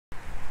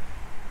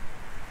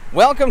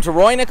Welcome to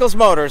Roy Nichols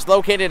Motors,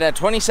 located at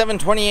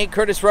 2728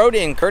 Courtice Road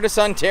in Courtice,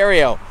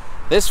 Ontario.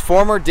 This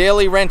former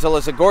daily rental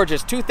is a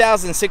gorgeous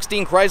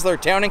 2016 Chrysler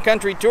Town &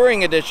 Country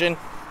Touring Edition,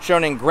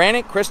 shown in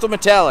Granite Crystal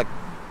Metallic.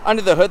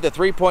 Under the hood, the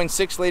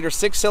 3.6-liter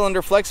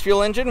 6-cylinder flex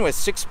fuel engine with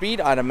 6-speed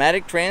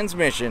automatic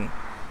transmission.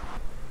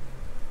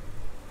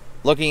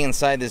 Looking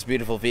inside this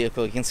beautiful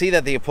vehicle, you can see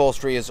that the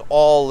upholstery is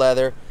all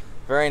leather.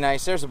 Very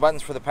nice. There's the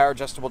buttons for the power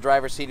adjustable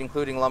driver's seat,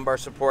 including lumbar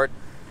support.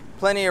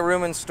 Plenty of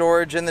room and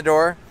storage in the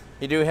door.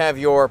 You do have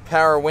your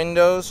power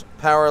windows,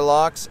 power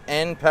locks,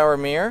 and power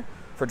mirror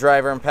for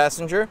driver and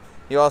passenger.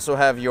 You also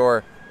have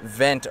your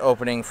vent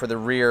opening for the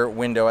rear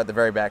window at the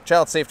very back.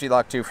 Child safety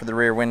lock too for the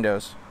rear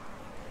windows.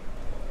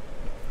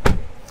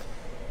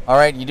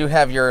 Alright, you do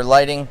have your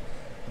lighting,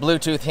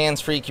 Bluetooth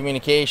hands-free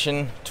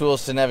communication,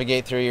 tools to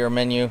navigate through your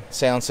menu,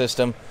 sound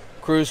system,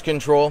 cruise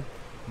control.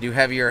 You do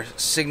have your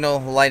signal,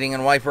 lighting,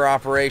 and wiper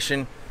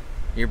operation,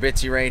 your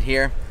Bitsy right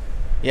here.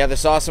 You have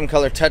this awesome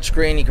color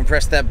touchscreen. You can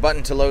press that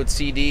button to load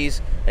CDs.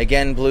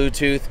 Again,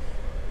 Bluetooth.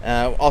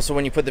 Also,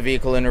 when you put the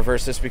vehicle in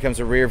reverse, this becomes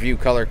a rear view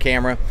color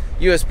camera.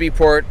 USB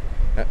port,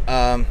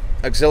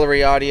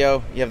 auxiliary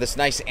audio. You have this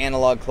nice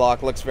analog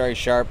clock, looks very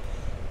sharp.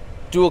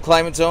 Dual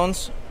climate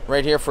zones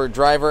right here for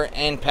driver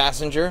and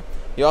passenger.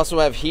 You also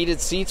have heated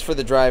seats for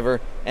the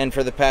driver and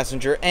for the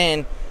passenger,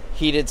 and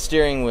heated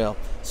steering wheel.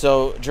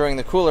 So during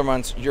the cooler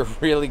months, you're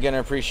really going to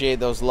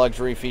appreciate those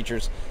luxury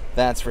features,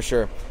 that's for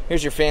sure.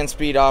 Here's your fan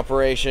speed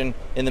operation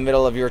in the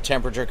middle of your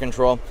temperature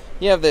control.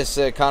 You have this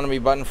economy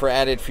button for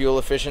added fuel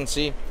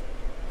efficiency.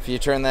 If you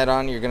turn that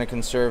on, you're going to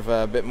conserve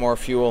a bit more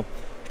fuel.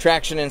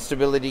 Traction and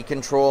stability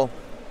control.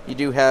 You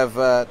do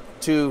have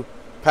 2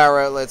 power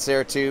outlets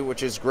there too,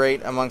 which is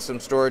great amongst some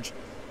storage.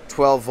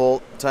 12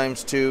 volt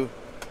times 2.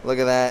 Look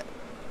at that.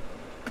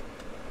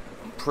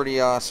 Pretty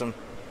awesome.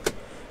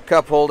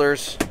 Cup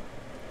holders,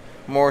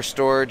 more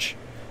storage,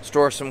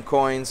 store some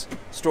coins,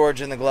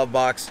 storage in the glove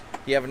box.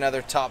 You have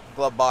another top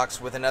glove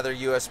box with another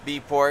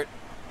USB port,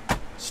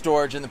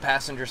 storage in the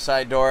passenger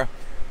side door.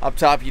 Up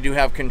top you do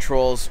have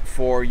controls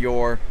for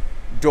your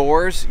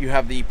doors. You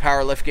have the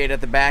power liftgate at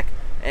the back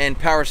and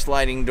power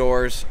sliding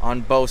doors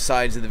on both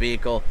sides of the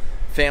vehicle.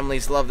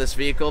 Families love this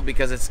vehicle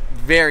because it's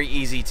very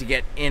easy to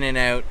get in and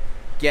out,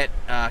 get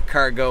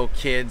cargo,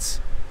 kids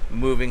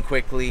moving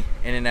quickly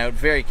in and out,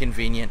 very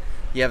convenient.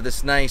 You have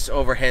this nice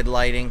overhead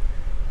lighting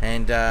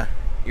and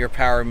your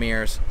power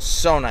mirrors,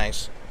 so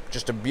nice.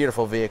 Just a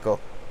beautiful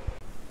vehicle.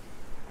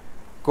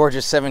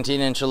 Gorgeous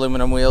 17-inch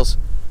aluminum wheels.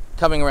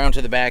 Coming around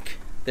to the back,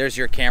 there's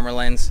your camera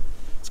lens.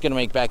 It's going to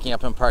make backing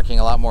up and parking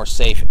a lot more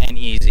safe and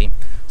easy.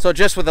 So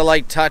just with a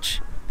light touch,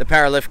 the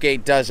power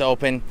liftgate does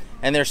open,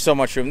 and there's so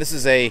much room. This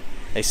is a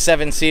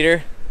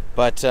 7-seater,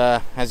 but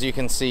as you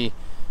can see,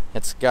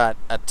 it's got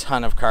a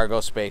ton of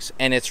cargo space,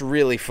 and it's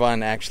really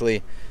fun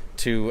actually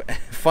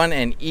fun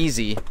and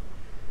easy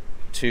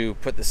to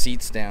put the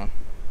seats down.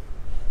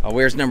 Oh,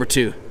 where's number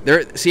 2?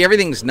 There, see,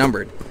 everything's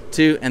numbered.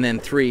 2 and then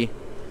 3.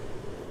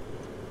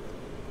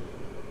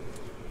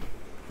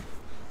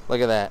 Look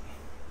at that.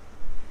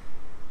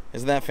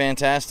 Isn't that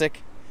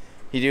fantastic?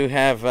 You do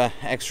have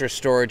extra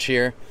storage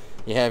here.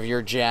 You have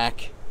your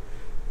jack.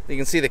 You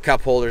can see the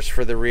cup holders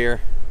for the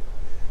rear.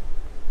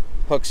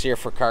 Hooks here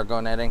for cargo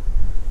netting.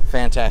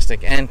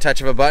 Fantastic. And touch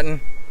of a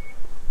button,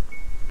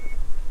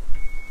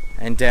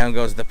 and down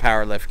goes the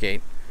power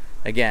liftgate.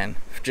 Again,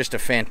 just a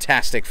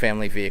fantastic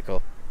family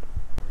vehicle.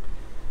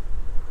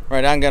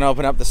 Right, I'm going to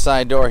open up the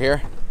side door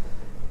here.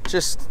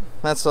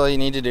 That's all you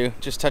need to do.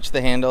 Just touch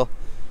the handle,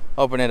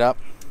 open it up.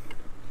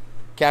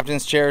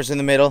 Captain's chair is in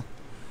the middle.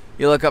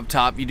 You look up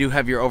top, you do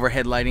have your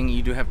overhead lighting,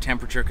 you do have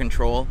temperature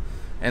control,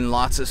 and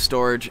lots of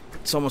storage.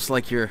 It's almost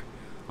like you're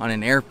on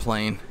an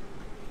airplane.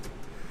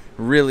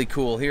 Really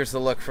cool. Here's the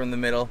look from the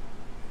middle.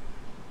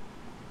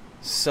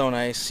 So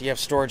nice. You have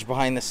storage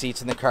behind the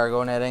seats and the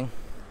cargo netting.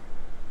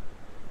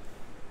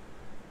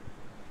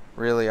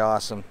 Really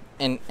awesome.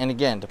 And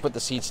again, to put the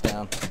seats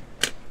down,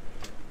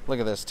 look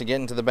at this. To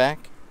get into the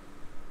back,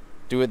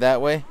 do it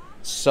that way.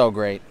 So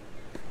great.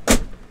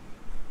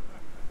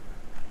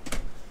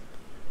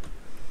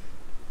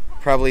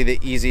 Probably the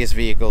easiest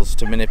vehicles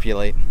to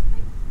manipulate.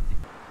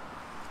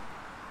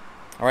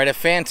 Alright, a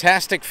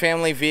fantastic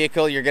family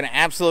vehicle. You're going to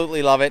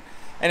absolutely love it.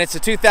 And it's a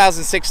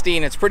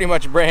 2016. It's pretty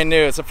much brand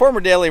new. It's a former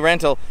daily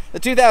rental.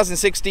 The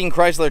 2016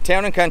 Chrysler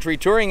Town & Country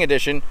Touring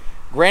Edition.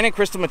 Granite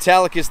Crystal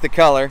Metallic is the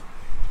color.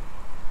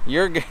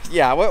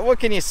 Yeah, what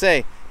can you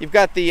say? You've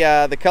got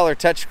the color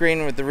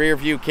touchscreen with the rear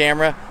view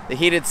camera, the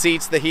heated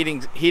seats, the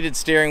heated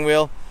steering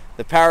wheel,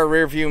 the power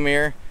rear view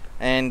mirror,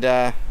 and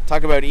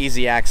talk about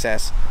easy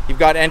access. You've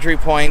got entry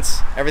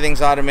points,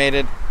 everything's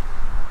automated.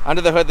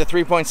 Under the hood, the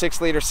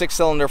 3.6-liter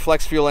 6-cylinder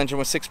flex fuel engine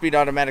with 6-speed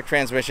automatic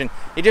transmission.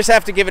 You just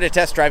have to give it a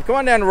test drive. Come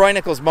on down to Roy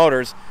Nichols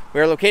Motors. We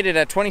are located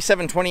at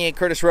 2728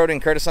 Courtice Road in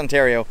Courtice,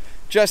 Ontario,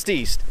 just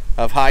east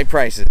of high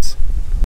prices.